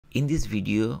In this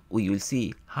video, we will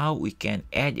see how we can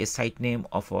add a site name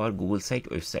of our Google site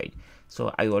website.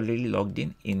 So I already logged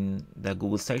in the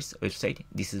Google Sites website.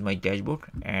 This is my dashboard,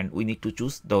 and we need to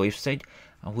choose the website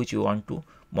which we want to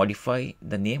modify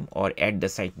the name or add the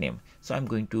site name. So I'm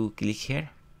going to click here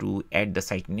to add the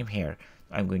site name here.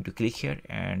 I'm going to click here,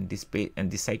 and this page and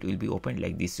this site will be opened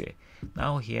like this way.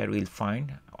 Now here we'll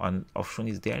find on option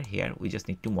is there. Here we just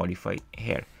need to modify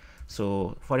here.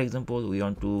 So for example, we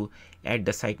want to add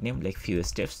the site name like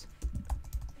FewSteps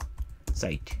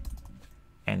site,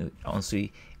 and once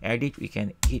we add it, we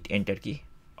can hit enter key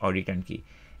or return key,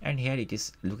 and here it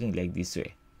is looking like this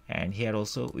way. And here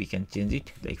also we can change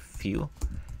it like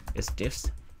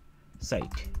FewSteps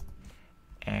site,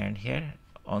 and here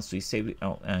once we save it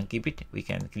and keep it, we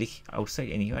can click outside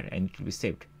anywhere and it will be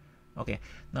saved. Okay,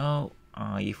 now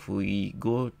if we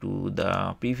go to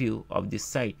the preview of this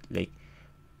site, like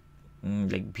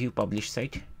view published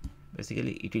site,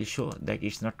 basically it will show that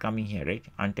it's not coming here, right?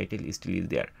 Untitled is still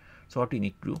there. So what we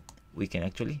need to do, we can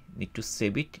actually need to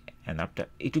save it, and after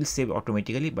it will save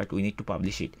automatically, but we need to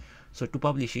publish it. So to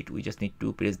publish it, we just need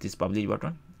to press this publish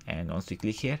button, and once we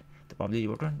click here the publish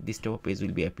button, this type of page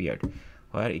will be appeared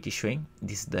where it is showing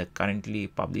this is the currently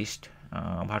published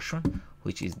version,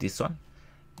 which is this one,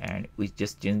 and we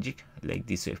just change it like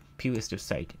this way. FewSteps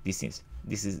site, this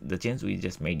is the change we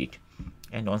just made it.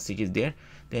 And once it is there,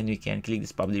 then we can click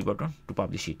this publish button to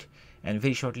publish it, and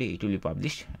very shortly it will be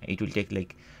published. It will take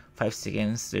like 5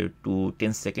 seconds to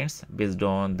 10 seconds based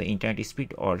on the internet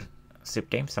speed or save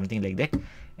time, something like that.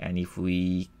 And if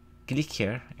we click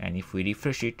here and if we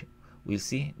refresh it, we'll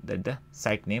see that the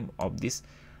site name of this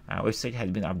website has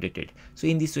been updated. So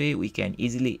in this way we can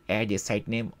easily add a site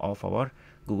name of our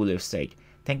Google website.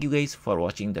 Thank you guys for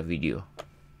watching the video.